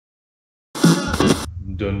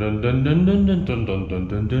Dun dun dun dun dun dun dun dun dun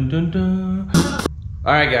dun dun dun dun.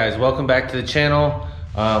 All right, guys, welcome back to the channel.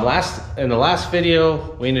 In the last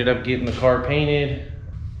video, we ended up getting the car painted.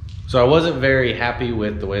 So I wasn't very happy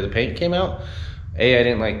with the way the paint came out. I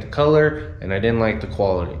didn't like the color and I didn't like the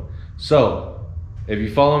quality. So if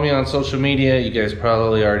you follow me on social media, you guys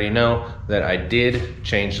probably already know that I did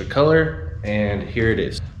change the color, and here it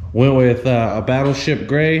is. Went with a Battleship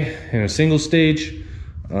Gray in a single stage.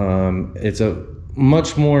 It's a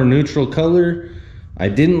much more neutral color. I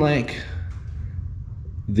didn't like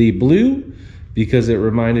the blue because it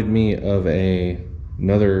reminded me of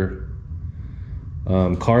another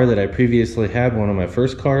car that I previously had, one of my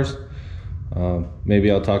first cars.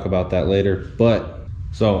 Maybe I'll talk about that later. But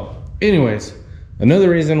so anyways, another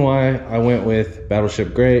reason why I went with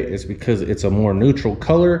Battleship Gray is because it's a more neutral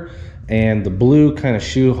color, and the blue kind of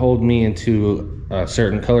shoehorned me into a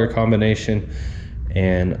certain color combination,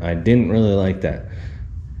 and I didn't really like that.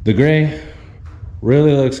 The gray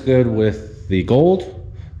really looks good with the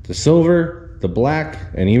gold, the silver, the black,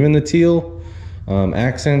 and even the teal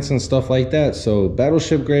accents and stuff like that. So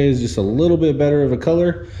Battleship Gray is just a little bit better of a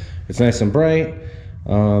color. It's nice and bright,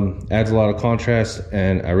 adds a lot of contrast,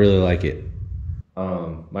 and I really like it.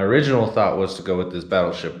 My original thought was to go with this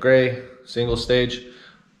Battleship Gray single stage,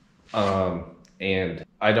 and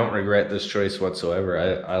I don't regret this choice whatsoever.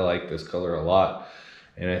 I like this color a lot,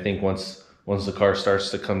 and I think once the car starts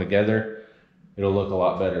to come together, it'll look a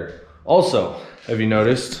lot better. Also, have you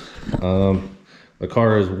noticed, the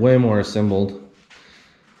car is way more assembled,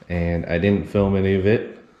 and I didn't film any of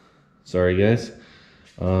it. Sorry, guys.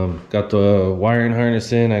 Got the wiring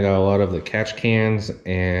harness in. I got a lot of the catch cans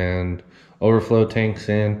and overflow tanks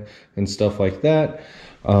in and stuff like that.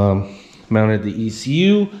 Mounted the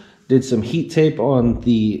ECU, did some heat tape on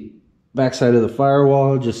the backside of the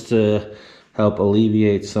firewall just to help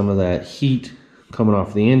alleviate some of that heat coming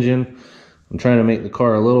off the engine. I'm trying to make the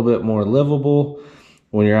car a little bit more livable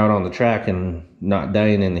when you're out on the track and not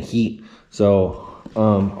dying in the heat. So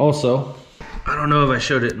also, I don't know if I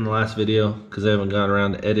showed it in the last video because I haven't gotten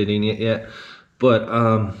around to editing it yet, but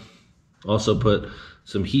also put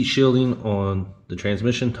some heat shielding on the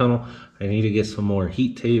transmission tunnel. I need to get some more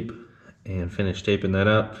heat tape and finish taping that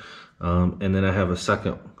up. And then I have a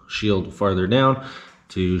second shield farther down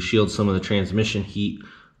to shield some of the transmission heat.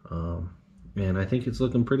 And I think it's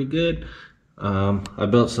looking pretty good. I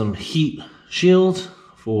built some heat shields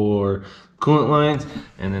for coolant lines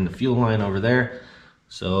and then the fuel line over there.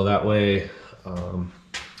 So that way,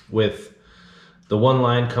 with the one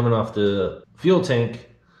line coming off the fuel tank,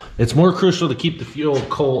 it's more crucial to keep the fuel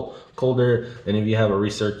colder than if you have a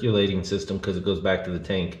recirculating system, because it goes back to the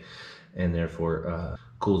tank and therefore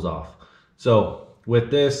cools off. So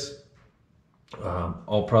with this,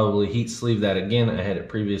 I'll probably heat sleeve that again. I had it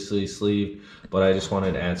previously sleeved, but I just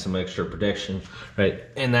wanted to add some extra protection right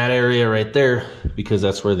in that area right there, because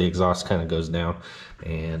that's where the exhaust kind of goes down,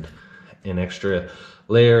 and an extra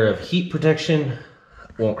layer of heat protection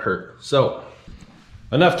won't hurt. So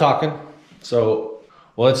enough talking. So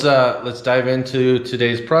let's dive into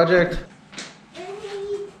today's project.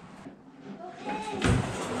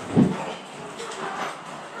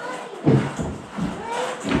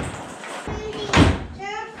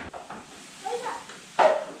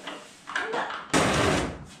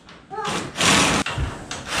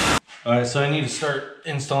 Alright, so I need to start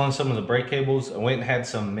installing some of the brake cables. I went and had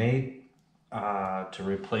some made to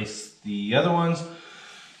replace the other ones.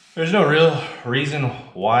 There's no real reason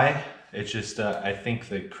why. It's just I think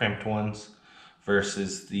the crimped ones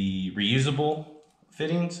versus the reusable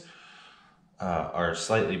fittings are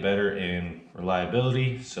slightly better in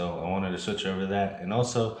reliability, so I wanted to switch over to that. And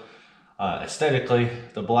also aesthetically,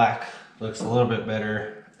 the black looks a little bit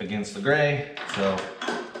better against the gray, so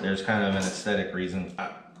there's kind of an aesthetic reason.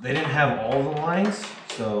 They didn't have all the lines,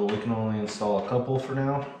 so we can only install a couple for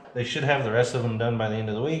now. They should have the rest of them done by the end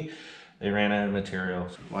of the week. They ran out of material,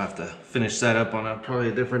 so we'll have to finish that up on probably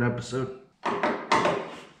a different episode.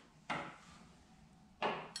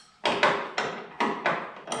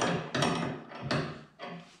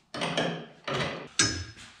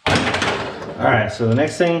 Alright, so the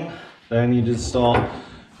next thing that I need to install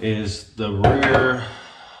is the rear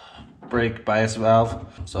brake bias valve.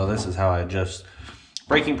 So this is how I adjust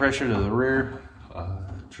braking pressure to the rear.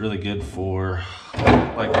 It's really good for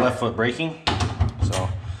like left foot braking. So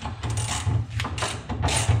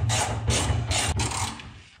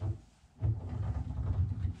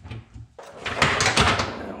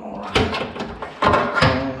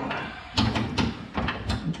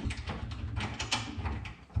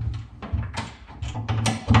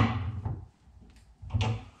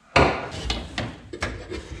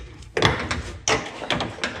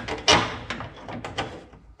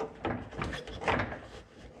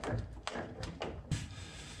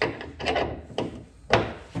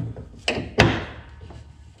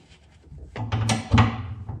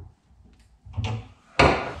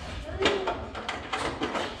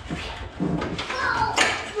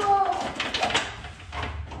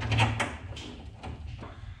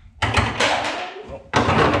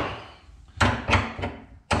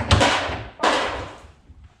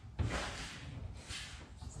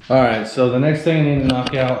All right, so the next thing I need to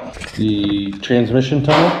knock out the transmission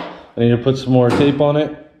tunnel. I need to put some more tape on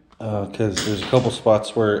it because there's a couple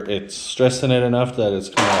spots where it's stressing it enough that it's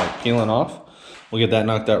kind of like peeling off. We'll get that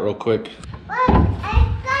knocked out real quick. Look,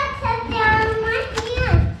 I got something on my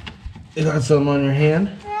hand. You got something on your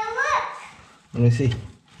hand? Now look. Let me see.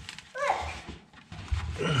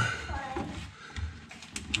 Look.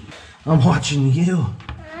 I'm watching you.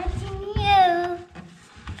 Watching you.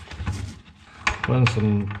 Putting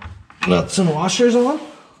some nuts and washers on?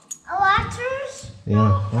 Watchers?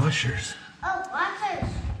 Yeah, washers. Oh, watchers.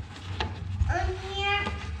 On here.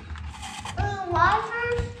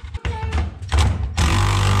 Watchers.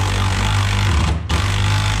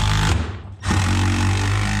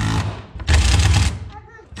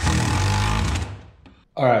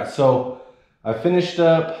 All right, so I finished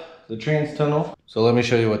up the trans tunnel. So let me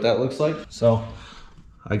show you what that looks like. So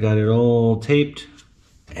I got it all taped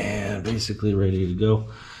and basically ready to go.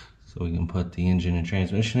 So we can put the engine and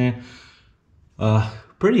transmission in.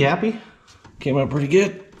 Pretty happy. Came out pretty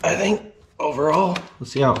good, I think, overall.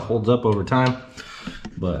 Let's see how it holds up over time.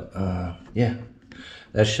 But yeah,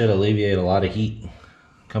 that should alleviate a lot of heat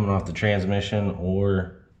coming off the transmission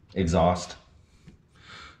or exhaust.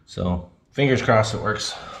 So fingers crossed it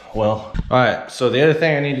works well. All right, so the other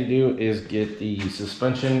thing I need to do is get the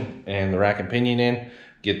suspension and the rack and pinion in,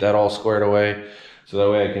 get that all squared away, so that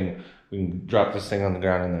way we can drop this thing on the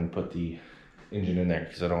ground and then put the engine in there,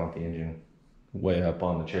 because I don't want the engine way up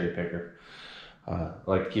on the cherry picker. I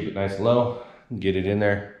like to keep it nice and low, get it in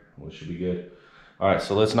there, which should be good. All right,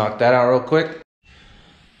 so let's knock that out real quick.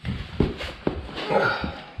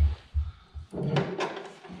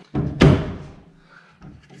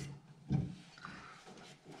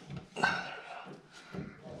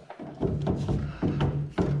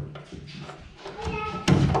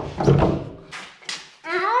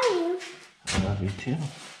 You too.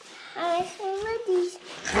 I swim with these.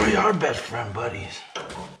 We are best friend buddies.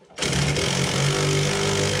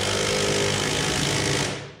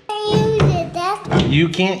 I use it. That's. You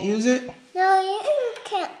can't use it? No, you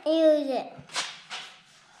can't use it.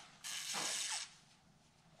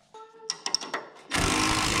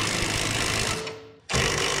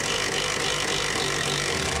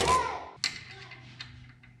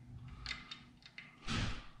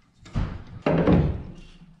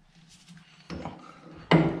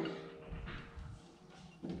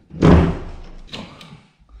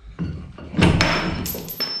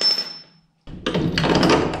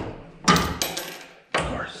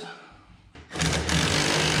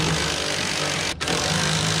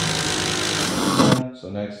 So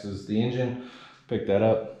next is the engine. Pick that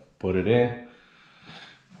up, put it in.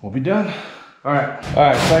 We'll be done. All right. So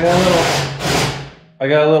I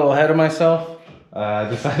got a little ahead of myself. I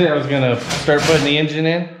decided I was gonna start putting the engine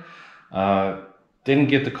in. Didn't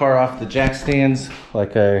get the car off the jack stands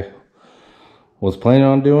like I was planning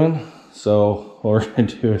on doing. So what we're gonna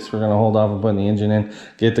do is we're gonna hold off on putting the engine in,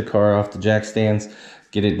 get the car off the jack stands,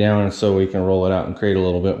 get it down so we can roll it out and create a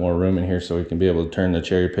little bit more room in here so we can be able to turn the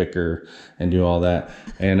cherry picker and do all that.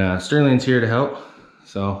 And Sterling's here to help,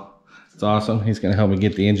 so it's awesome. He's gonna help me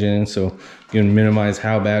get the engine in so we can minimize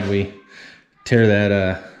how bad we tear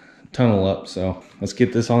that tunnel up. So let's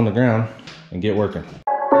get this on the ground and get working.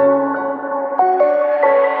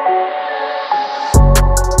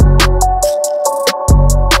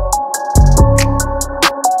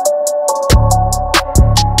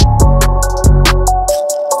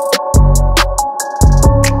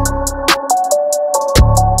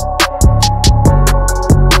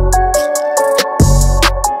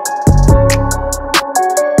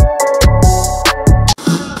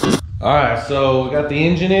 So we got the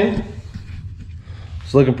engine in.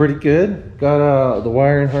 It's looking pretty good. Got the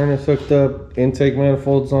wiring harness hooked up, intake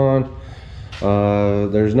manifolds on.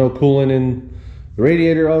 There's no coolant in the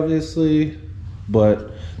radiator, obviously,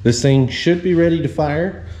 but this thing should be ready to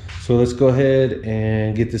fire. So let's go ahead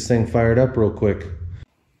and get this thing fired up real quick.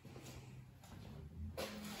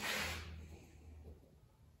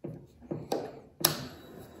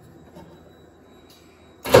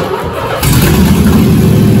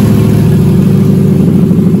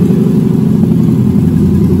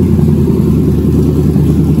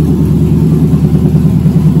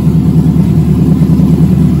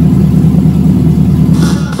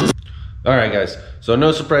 All right, guys, so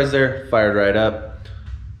no surprise there, fired right up.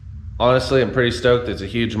 Honestly, I'm pretty stoked. It's a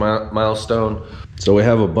huge milestone. So we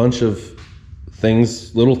have a bunch of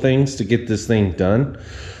things, little things to get this thing done.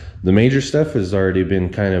 The major stuff has already been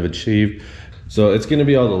kind of achieved. So it's gonna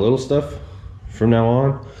be all the little stuff from now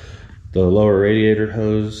on. The lower radiator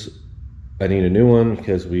hose, I need a new one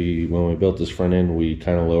because when we built this front end, we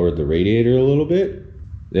kind of lowered the radiator a little bit.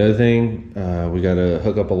 The other thing, we gotta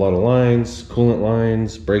hook up a lot of lines, coolant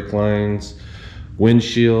lines, brake lines,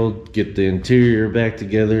 windshield, get the interior back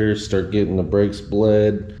together, start getting the brakes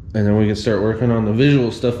bled, and then we can start working on the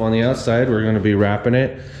visual stuff on the outside. We're gonna be wrapping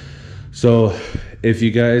it. So if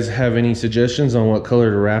you guys have any suggestions on what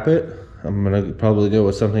color to wrap it, I'm gonna probably go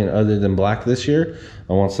with something other than black this year.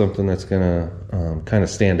 I want something that's gonna kind of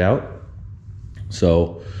stand out.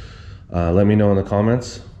 So let me know in the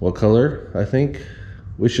comments what color I think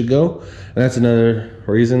we should go. And that's another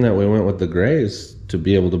reason that we went with the gray, is to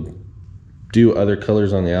be able to do other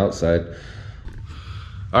colors on the outside.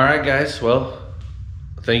 All right, guys, well,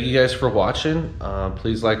 thank you guys for watching.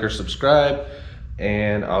 Please like or subscribe,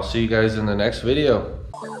 and I'll see you guys in the next video.